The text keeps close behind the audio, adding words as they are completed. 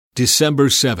December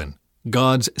 7.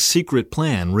 God's secret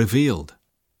plan revealed.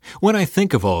 When I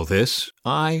think of all this,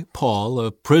 I, Paul, a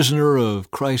prisoner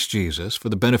of Christ Jesus for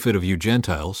the benefit of you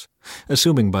Gentiles,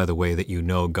 assuming, by the way, that you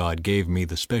know God gave me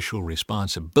the special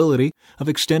responsibility of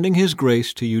extending His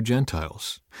grace to you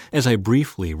Gentiles. As I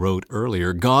briefly wrote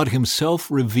earlier, God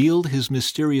Himself revealed His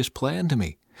mysterious plan to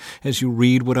me. As you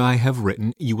read what I have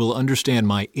written, you will understand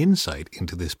my insight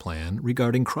into this plan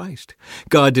regarding Christ.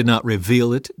 God did not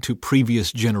reveal it to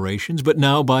previous generations, but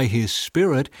now by His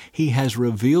Spirit He has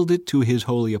revealed it to His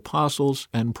holy apostles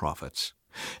and prophets.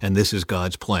 And this is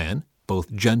God's plan.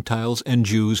 Both Gentiles and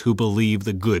Jews who believe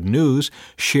the good news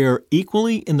share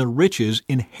equally in the riches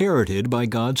inherited by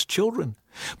God's children.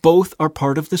 Both are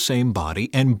part of the same body,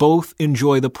 and both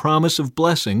enjoy the promise of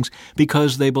blessings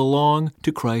because they belong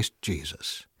to Christ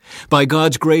Jesus. By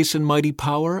God's grace and mighty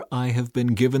power, I have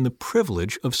been given the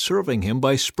privilege of serving Him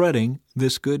by spreading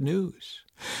this good news.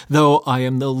 Though I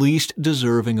am the least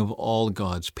deserving of all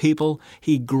God's people,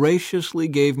 He graciously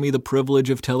gave me the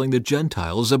privilege of telling the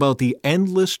Gentiles about the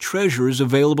endless treasures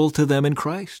available to them in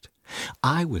Christ.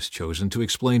 I was chosen to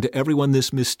explain to everyone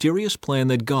this mysterious plan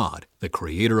that God, the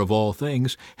Creator of all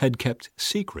things, had kept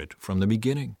secret from the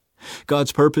beginning.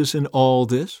 God's purpose in all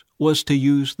this was to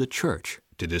use the church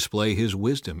to display His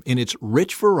wisdom in its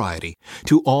rich variety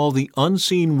to all the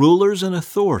unseen rulers and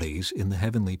authorities in the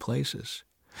heavenly places.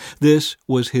 This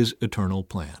was His eternal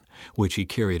plan, which He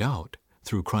carried out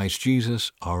through Christ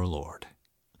Jesus our Lord.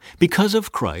 Because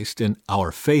of Christ and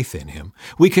our faith in Him,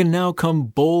 we can now come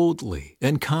boldly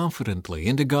and confidently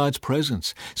into God's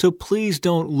presence. So please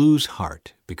don't lose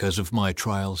heart because of my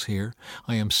trials here.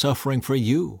 I am suffering for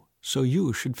you, so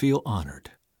you should feel honored.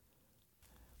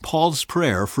 Paul's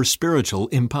prayer for spiritual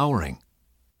empowering.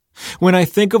 When I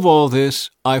think of all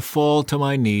this, I fall to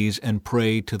my knees and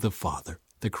pray to the Father,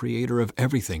 the Creator of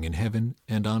everything in heaven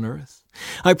and on earth.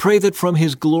 I pray that from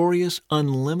His glorious,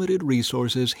 unlimited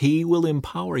resources, He will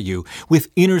empower you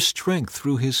with inner strength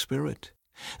through His Spirit.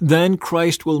 Then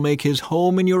Christ will make His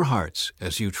home in your hearts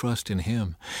as you trust in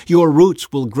Him. Your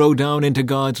roots will grow down into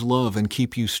God's love and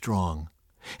keep you strong.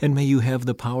 And may you have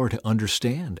the power to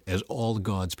understand, as all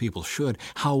God's people should,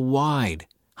 how wide,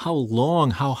 how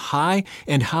long, how high,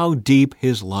 and how deep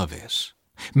His love is.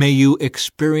 May you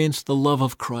experience the love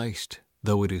of Christ,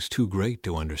 though it is too great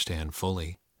to understand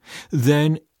fully.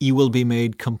 Then you will be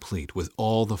made complete with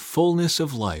all the fullness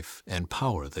of life and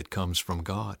power that comes from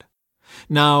God.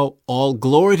 Now, all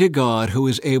glory to God, who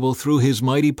is able through His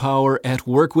mighty power at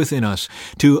work within us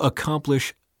to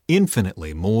accomplish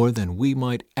infinitely more than we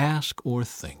might ask or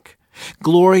think.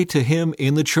 Glory to Him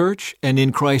in the church and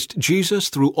in Christ Jesus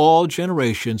through all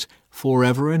generations,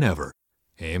 forever and ever.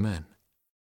 Amen.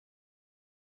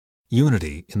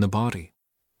 Unity in the body.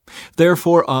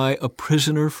 Therefore I, a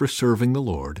prisoner for serving the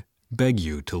Lord, beg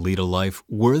you to lead a life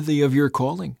worthy of your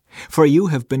calling, for you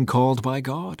have been called by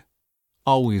God.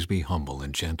 Always be humble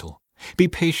and gentle. Be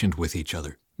patient with each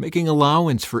other, making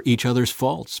allowance for each other's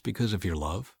faults because of your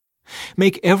love.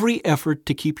 Make every effort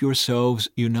to keep yourselves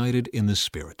united in the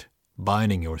Spirit,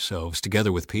 binding yourselves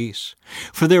together with peace.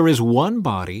 For there is one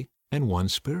body and one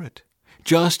Spirit,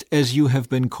 just as you have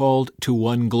been called to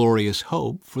one glorious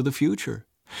hope for the future.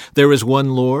 There is one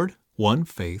Lord, one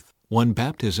faith, one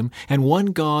baptism, and one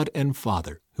God and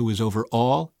Father, who is over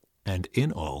all and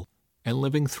in all and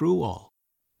living through all.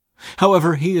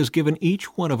 However, He has given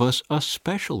each one of us a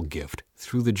special gift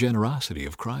through the generosity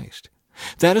of Christ.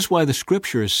 That is why the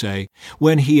Scriptures say,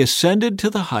 when He ascended to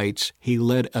the heights, He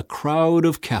led a crowd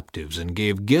of captives and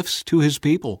gave gifts to His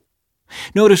people.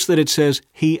 Notice that it says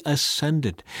He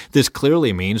ascended. This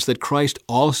clearly means that Christ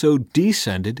also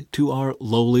descended to our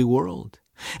lowly world.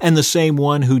 And the same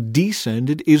one who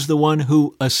descended is the one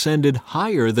who ascended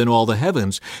higher than all the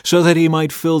heavens, so that He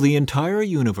might fill the entire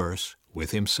universe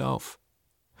with Himself.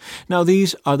 Now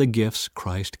these are the gifts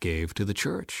Christ gave to the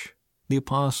church: the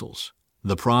apostles,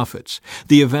 the prophets,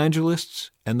 the evangelists,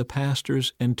 and the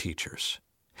pastors and teachers.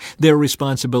 Their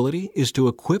responsibility is to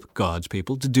equip God's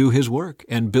people to do His work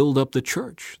and build up the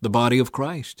church, the body of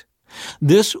Christ.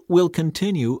 This will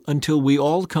continue until we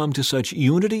all come to such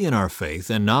unity in our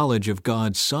faith and knowledge of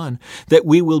God's Son that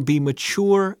we will be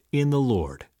mature in the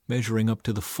Lord, measuring up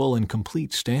to the full and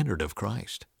complete standard of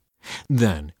Christ.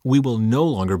 Then we will no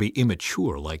longer be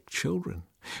immature like children.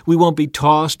 We won't be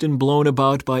tossed and blown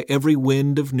about by every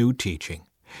wind of new teaching.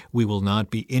 We will not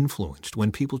be influenced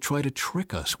when people try to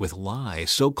trick us with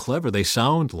lies so clever they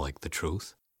sound like the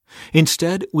truth.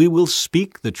 Instead, we will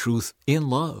speak the truth in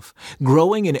love,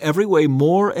 growing in every way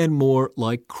more and more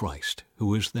like Christ,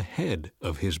 who is the head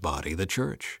of His body, the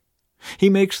church. He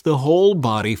makes the whole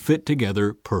body fit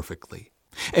together perfectly.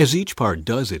 As each part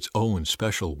does its own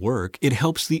special work, it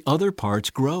helps the other parts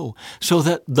grow so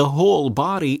that the whole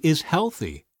body is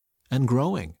healthy and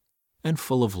growing and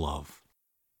full of love.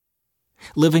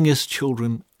 Living as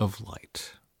children of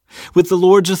light. With the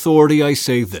Lord's authority, I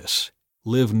say this: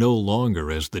 live no longer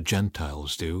as the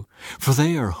Gentiles do, for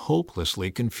they are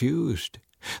hopelessly confused.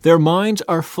 Their minds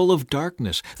are full of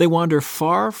darkness. They wander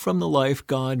far from the life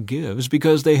God gives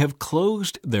because they have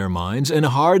closed their minds and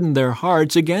hardened their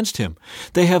hearts against Him.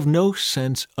 They have no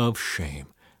sense of shame.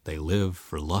 They live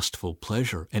for lustful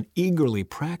pleasure and eagerly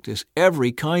practice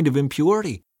every kind of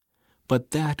impurity. But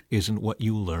that isn't what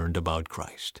you learned about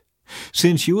Christ.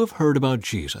 Since you have heard about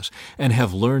Jesus and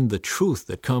have learned the truth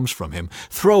that comes from Him,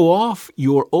 throw off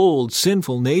your old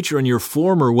sinful nature and your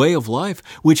former way of life,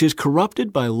 which is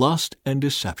corrupted by lust and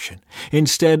deception.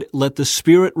 Instead, let the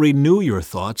Spirit renew your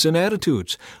thoughts and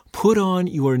attitudes. Put on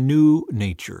your new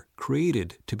nature,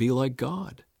 created to be like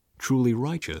God, truly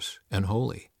righteous and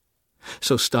holy.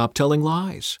 So stop telling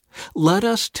lies. Let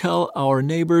us tell our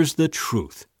neighbors the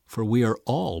truth, for we are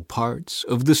all parts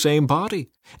of the same body.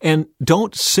 And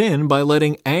don't sin by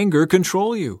letting anger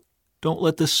control you. Don't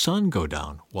let the sun go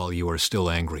down while you are still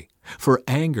angry, for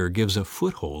anger gives a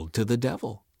foothold to the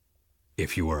devil.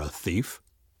 If you are a thief,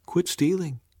 quit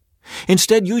stealing.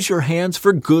 Instead, use your hands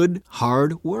for good,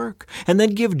 hard work, and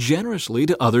then give generously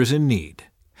to others in need.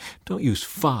 Don't use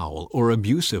foul or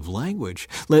abusive language.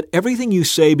 Let everything you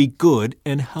say be good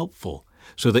and helpful,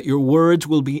 so that your words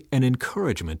will be an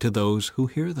encouragement to those who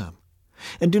hear them.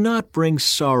 And do not bring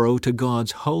sorrow to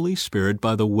God's Holy Spirit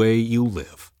by the way you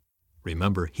live.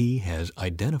 Remember, He has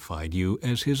identified you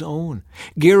as His own,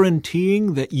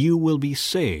 guaranteeing that you will be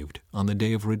saved on the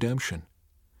day of redemption.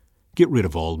 Get rid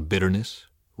of all bitterness,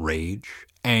 rage,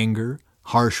 anger,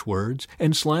 harsh words,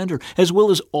 and slander, as well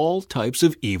as all types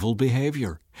of evil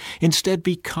behavior. Instead,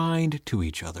 be kind to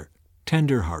each other,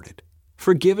 tender-hearted,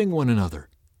 forgiving one another,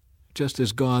 just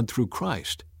as God, through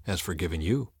Christ, has forgiven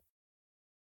you.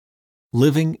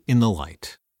 Living in the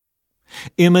light.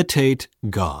 Imitate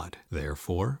God,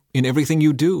 therefore, in everything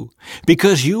you do,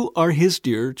 because you are His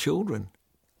dear children.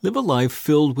 Live a life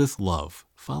filled with love,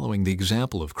 following the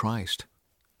example of Christ.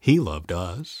 He loved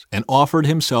us and offered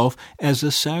Himself as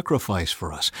a sacrifice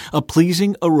for us, a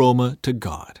pleasing aroma to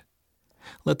God.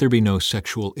 Let there be no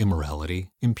sexual immorality,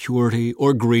 impurity,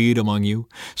 or greed among you.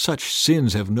 Such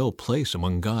sins have no place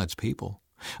among God's people.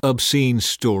 Obscene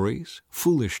stories,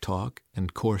 foolish talk,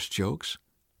 and coarse jokes,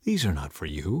 these are not for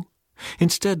you.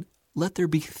 Instead, let there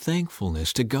be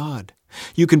thankfulness to God.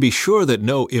 You can be sure that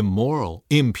no immoral,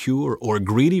 impure, or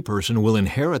greedy person will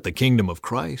inherit the kingdom of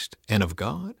Christ and of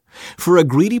God. For a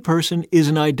greedy person is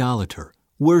an idolater,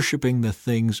 worshiping the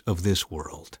things of this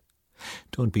world.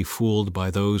 Don't be fooled by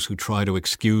those who try to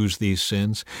excuse these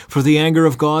sins, for the anger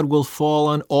of God will fall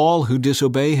on all who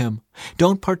disobey Him.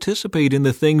 Don't participate in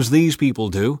the things these people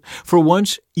do, for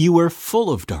once you were full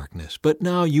of darkness, but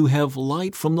now you have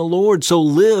light from the Lord, so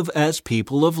live as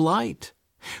people of light.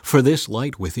 For this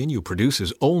light within you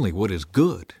produces only what is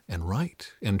good and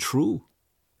right and true.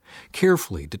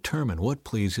 Carefully determine what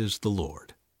pleases the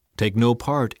Lord. Take no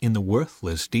part in the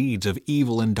worthless deeds of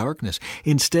evil and darkness.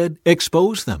 Instead,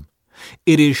 expose them.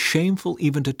 It is shameful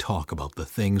even to talk about the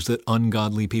things that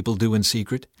ungodly people do in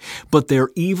secret, but their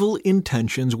evil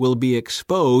intentions will be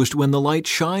exposed when the light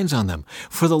shines on them,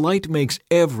 for the light makes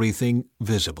everything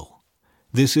visible.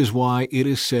 This is why it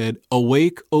is said,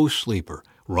 "Awake, O sleeper,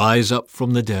 rise up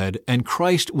from the dead, and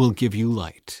Christ will give you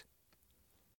light."